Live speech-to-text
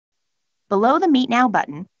Below the Meet Now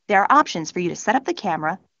button, there are options for you to set up the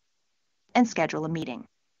camera and schedule a meeting.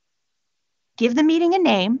 Give the meeting a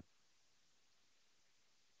name,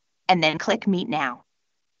 and then click Meet Now.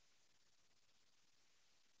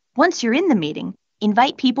 Once you're in the meeting,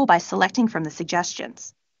 invite people by selecting from the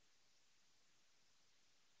suggestions.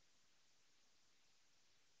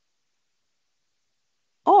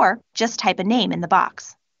 Or just type a name in the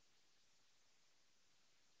box.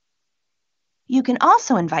 You can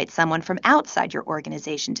also invite someone from outside your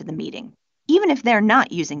organization to the meeting, even if they're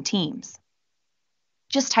not using Teams.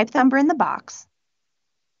 Just type the number in the box,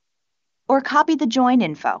 or copy the join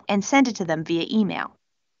info and send it to them via email.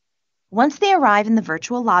 Once they arrive in the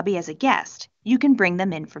virtual lobby as a guest, you can bring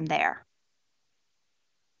them in from there.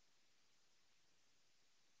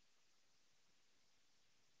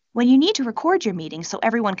 When you need to record your meeting so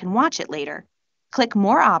everyone can watch it later, click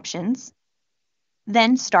More Options,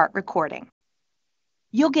 then Start Recording.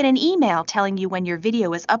 You'll get an email telling you when your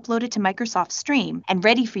video is uploaded to Microsoft Stream and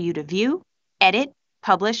ready for you to view, edit,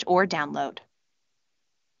 publish, or download.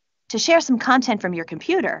 To share some content from your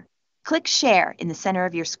computer, click Share in the center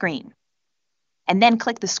of your screen, and then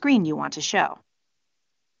click the screen you want to show.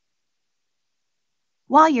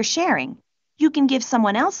 While you're sharing, you can give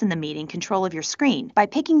someone else in the meeting control of your screen by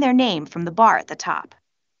picking their name from the bar at the top.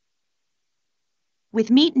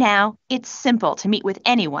 With Meet Now, it's simple to meet with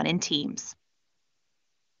anyone in Teams.